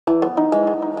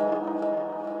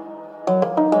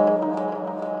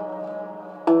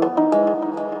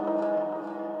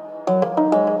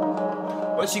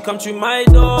she come to my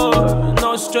door,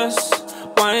 no stress,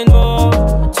 wine more,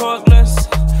 talk less.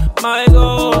 My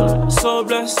God, so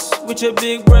blessed with your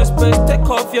big breast, please take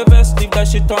off your vest, leave that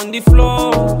shit on the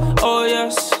floor. Oh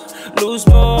yes, lose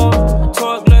more,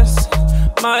 talk less.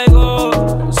 My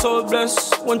God, so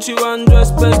blessed. Once you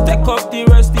undress, please take off the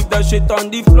rest, leave that shit on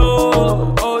the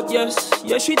floor. Oh yes,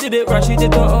 yeah, she did it right, she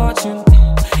did the arching.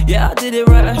 Yeah, I did it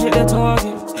right, I hit the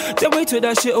target. Then we took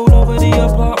that shit all over the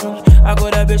apartment. I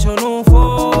got that bitch on all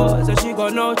fours, and she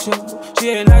got no chill. She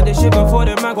ain't had this shit before,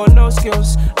 then I got no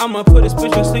skills. I'ma put this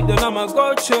bitch to sleep, then I'ma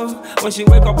go chill. When she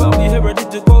wake up, I'll be here ready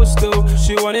to go still.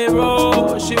 She want it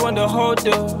raw, she want the whole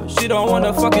deal. She don't want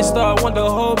the fucking star, want the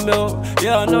whole meal.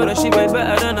 Yeah, I know that she way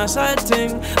better than a side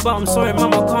thing, but I'm sorry,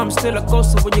 mama, come still a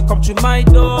ghost. So when you come to my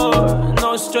door,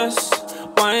 no stress,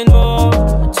 wine more,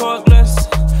 talk less.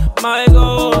 My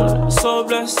God, so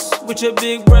blessed with your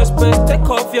big breast, please take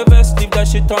off your vest, leave that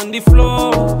shit on the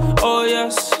floor. Oh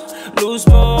yes, lose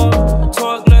more,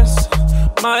 talk less.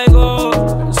 My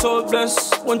God, so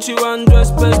blessed. Once you undress,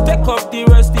 please take off the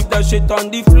rest, leave that shit on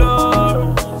the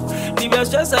floor. Leave your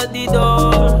stress at the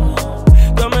door.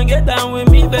 Come and get down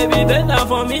with me, baby. Bend down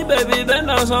for me, baby. Bend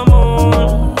down some more.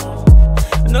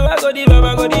 No, I got the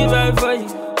vibe for you.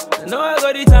 No, I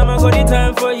got the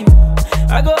time for you.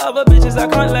 I go other bitches, I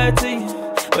can't lie to you.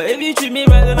 But if you treat me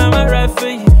right, then I might ride for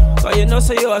you. But you know,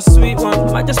 say you're a sweet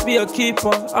one, might just be a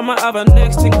keeper. I might have a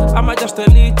next thing, I might just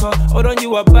delete her. Hold on,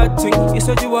 you a bad thing, you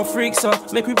said you a freak, so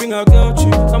make me bring a girl to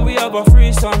you, and we have a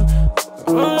threesome.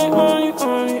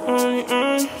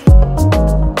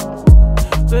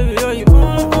 Baby, are you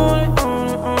now?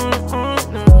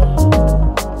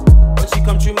 But she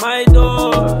come through my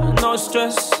door, no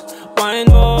stress, wine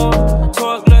more,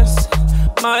 talk less.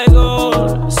 My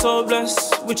God, so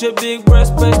blessed with your big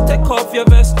breast, please take off your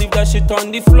vest, leave that shit on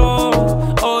the floor.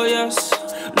 Oh yes,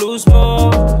 lose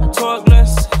more, talk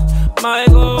less. My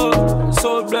God,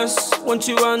 so blessed. Once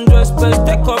you undress, please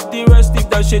take off the rest,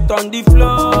 leave that shit on the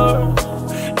floor.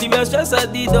 Leave your stress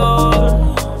at the door.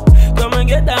 Come and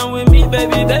get down with me,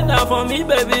 baby. Bend down for me,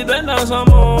 baby. Bend down some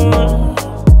more.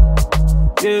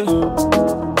 Yeah.